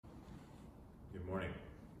Morning.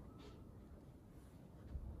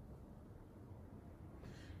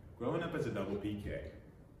 Growing up as a double PK,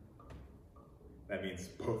 that means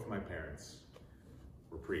both my parents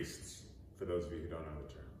were priests, for those of you who don't know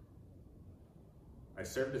the term. I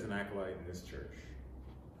served as an acolyte in this church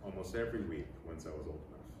almost every week once I was old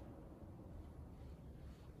enough.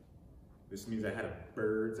 This means I had a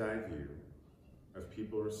bird's eye view of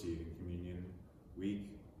people receiving communion week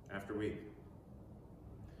after week.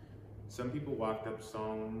 Some people walked up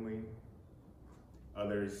solemnly,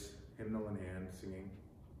 others hymnal in hand singing.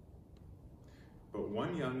 But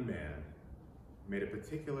one young man made a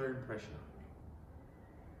particular impression on me.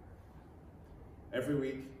 Every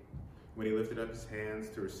week, when he lifted up his hands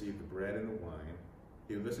to receive the bread and the wine,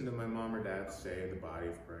 he would listen to my mom or dad say the body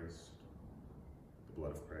of Christ, the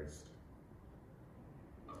blood of Christ.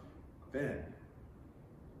 Then,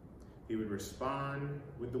 he would respond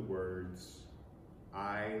with the words,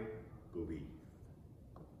 "I believe."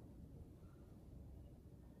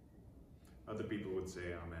 Other people would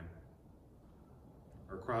say amen,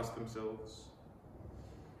 or cross themselves.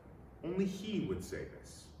 Only he would say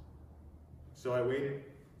this. So I waited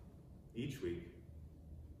each week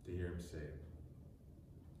to hear him say it.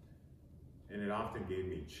 And it often gave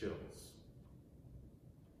me chills.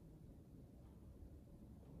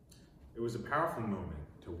 It was a powerful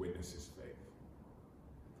moment to witness his faith.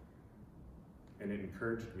 And it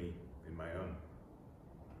encouraged me in my own.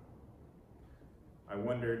 I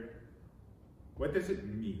wondered, what does it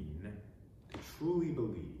mean to truly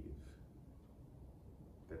believe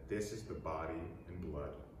that this is the body and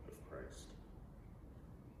blood of Christ?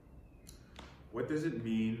 What does it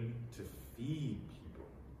mean to feed people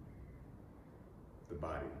the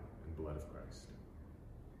body and blood of Christ?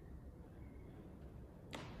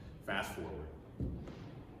 Fast forward.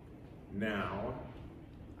 Now,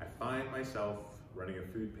 I find myself running a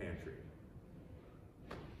food pantry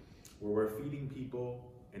where we're feeding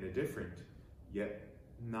people in a different, yet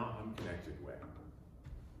not unconnected way.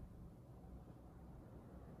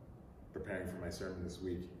 Preparing for my sermon this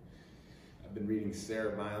week, I've been reading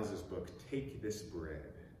Sarah Miles's book, Take This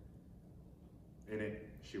Bread. In it,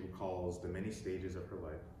 she recalls the many stages of her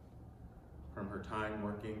life, from her time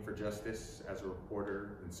working for justice as a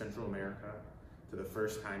reporter in Central America to the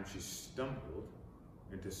first time she stumbled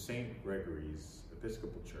into St. Gregory's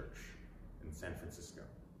Episcopal Church in San Francisco,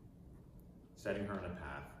 setting her on a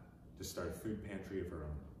path to start a food pantry of her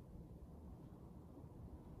own.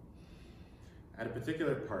 At a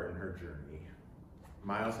particular part in her journey,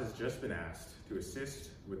 Miles has just been asked to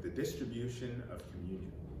assist with the distribution of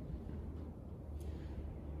communion.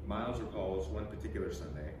 Miles recalls one particular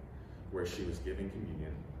Sunday where she was giving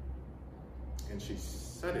communion, and she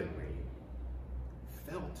suddenly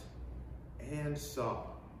felt and saw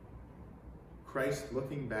Christ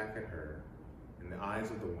looking back at her in the eyes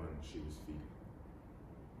of the one she was feeding.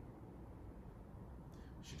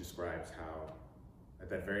 She describes how, at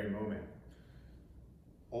that very moment,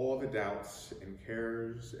 all the doubts and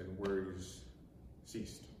cares and worries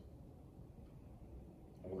ceased.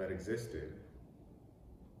 All that existed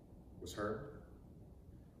was her,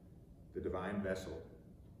 the divine vessel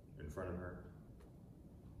in front of her,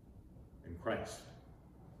 and Christ,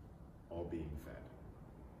 all being fed.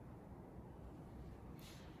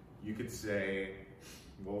 You could say,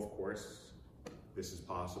 well, of course, this is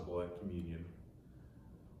possible at communion.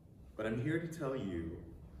 But I'm here to tell you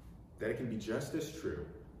that it can be just as true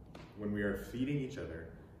when we are feeding each other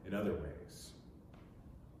in other ways.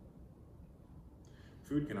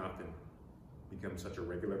 Food can often become such a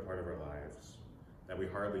regular part of our lives that we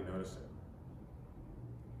hardly notice it.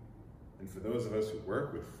 And for those of us who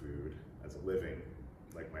work with food as a living,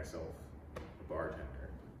 like myself, a bartender,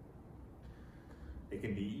 it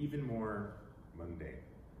can be even more mundane.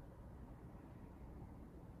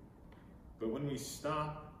 But when we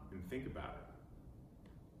stop and think about it,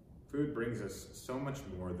 food brings us so much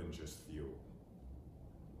more than just fuel.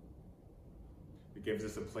 It gives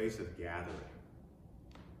us a place of gathering.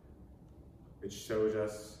 It shows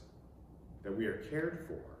us that we are cared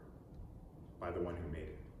for by the one who made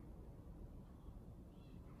it.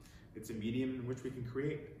 It's a medium in which we can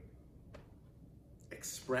create,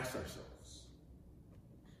 express ourselves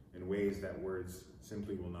in ways that words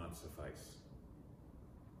simply will not suffice.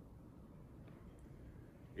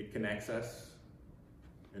 It connects us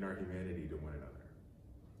in our humanity to one another.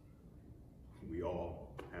 We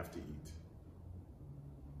all have to eat.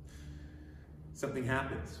 Something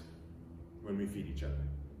happens when we feed each other,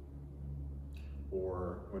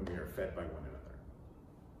 or when we are fed by one another.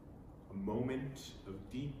 A moment of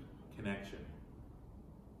deep connection,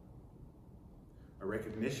 a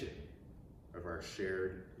recognition of our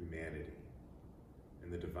shared humanity,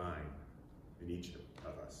 and the divine in each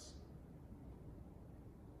of us.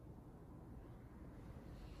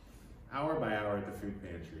 Hour by hour at the food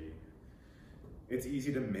pantry, it's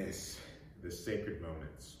easy to miss the sacred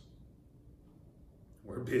moments.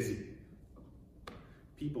 We're busy.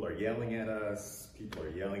 People are yelling at us, people are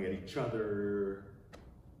yelling at each other,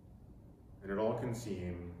 and it all can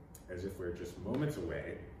seem as if we're just moments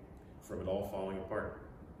away from it all falling apart.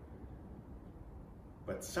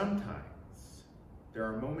 But sometimes there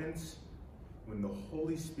are moments when the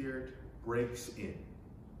Holy Spirit breaks in,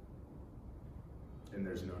 and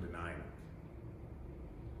there's no denying it.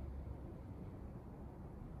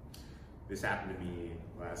 This happened to me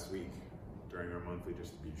last week during our monthly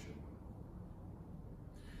distribution.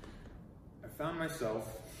 I found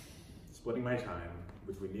myself splitting my time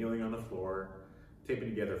between kneeling on the floor, taping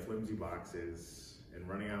together flimsy boxes, and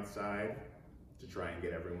running outside to try and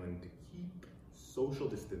get everyone to keep social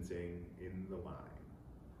distancing in the line.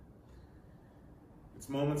 It's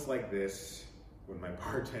moments like this when my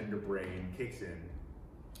bartender brain kicks in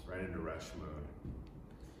right into rush mode.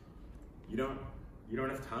 You don't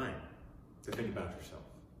have time to think about yourself.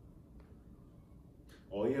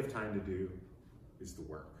 All you have time to do is to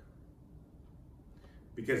work.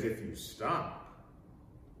 Because if you stop,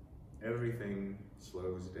 everything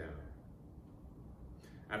slows down.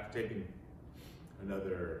 After taking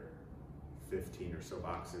another 15 or so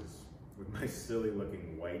boxes with my silly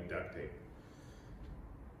looking white duct tape,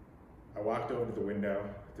 I walked over to the window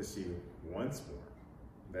to see once more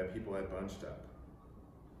that people had bunched up.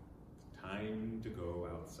 It's time to go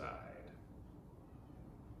outside.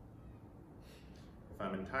 If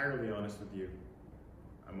I'm entirely honest with you,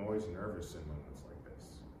 I'm always nervous in moments like this.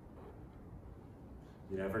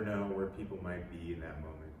 You never know where people might be in that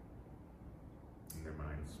moment, in their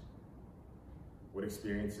minds. What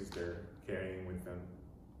experiences they're carrying with them.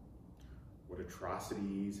 What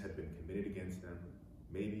atrocities have been committed against them,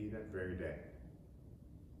 maybe that very day.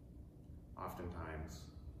 Oftentimes,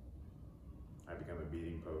 I become a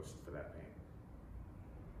beating post for that pain.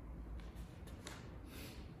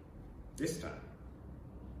 This time,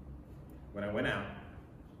 when I went out,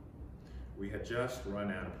 we had just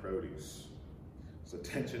run out of produce, so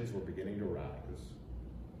tensions were beginning to rise.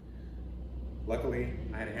 Luckily,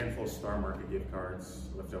 I had a handful of Star Market gift cards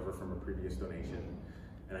left over from a previous donation,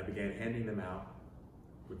 and I began handing them out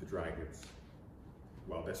with the dry goods,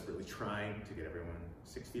 while desperately trying to get everyone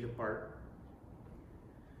 6 feet apart.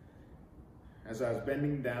 As I was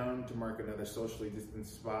bending down to mark another socially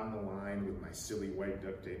distanced spot on the line with my silly white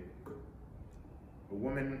duct tape, a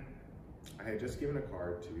woman I had just given a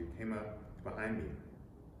card to came up behind me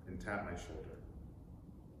and tapped my shoulder.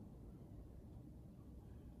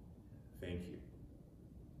 "Thank you,"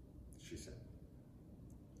 she said,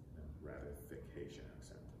 in a rather thick Haitian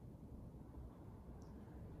accent.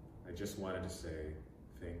 "I just wanted to say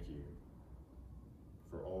thank you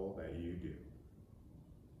for all that you do.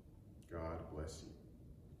 God bless you."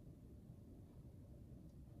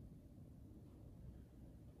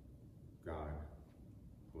 God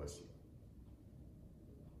bless you.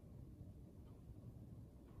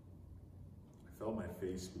 I felt my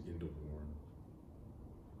face begin to warm.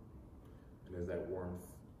 And as that warmth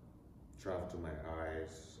traveled to my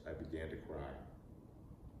eyes, I began to cry.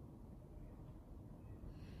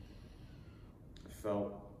 I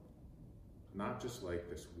felt not just like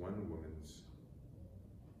this one woman's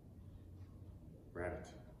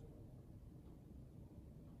gratitude,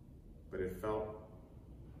 but it felt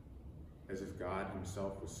as if God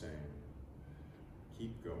himself was saying,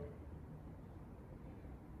 "Keep going.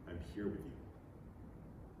 I'm here with you."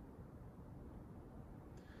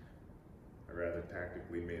 I rather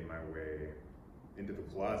tactically made my way into the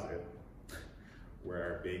closet where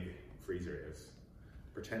our big freezer is,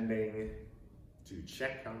 pretending to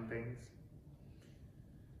check on things.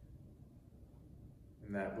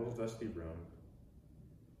 In that little dusty room,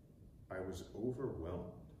 I was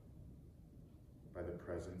overwhelmed by the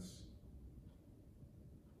presence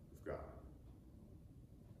of God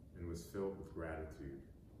and was filled with gratitude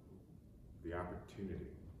for the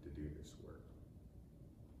opportunity to do this work.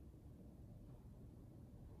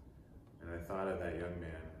 And I thought of that young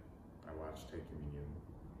man I watched take communion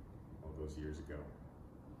all those years ago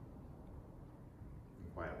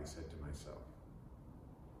and quietly said to myself,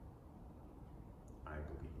 I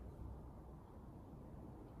believe.